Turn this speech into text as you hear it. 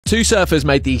Two surfers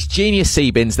made these genius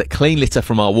sea bins that clean litter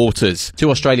from our waters.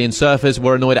 Two Australian surfers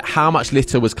were annoyed at how much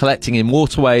litter was collecting in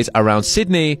waterways around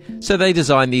Sydney, so they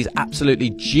designed these absolutely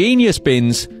genius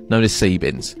bins known as sea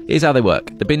bins. Here's how they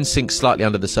work. The bins sink slightly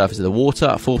under the surface of the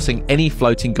water, forcing any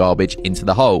floating garbage into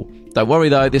the hole. Don't worry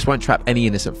though, this won't trap any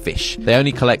innocent fish. They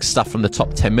only collect stuff from the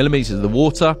top 10 millimeters of the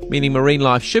water, meaning marine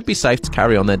life should be safe to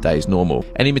carry on their days normal.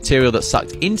 Any material that's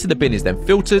sucked into the bin is then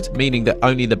filtered, meaning that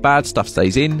only the bad stuff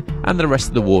stays in and the rest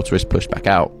of the water is pushed back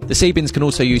out. The sea bins can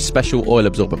also use special oil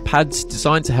absorbent pads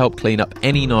designed to help clean up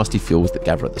any nasty fuels that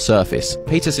gather at the surface.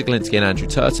 Peter Siglinski and Andrew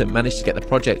Turton managed to get the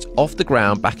project off the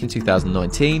ground back in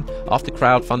 2019 after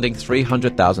crowdfunding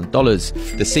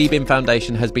 $300,000. The Sea Bin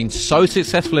Foundation has been so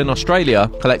successful in Australia,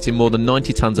 collecting more than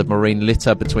 90 tons of marine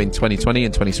litter between 2020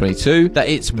 and 2022, that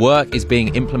its work is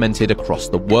being implemented across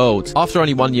the world. After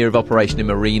only 1 year of operation in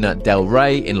Marina Del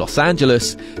Rey in Los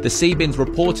Angeles, the sea bins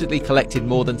reportedly collected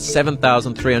more than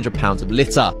 7,300 pounds of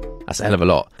litter. That's a hell of a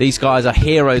lot. These guys are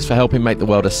heroes for helping make the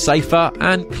world a safer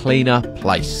and cleaner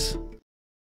place.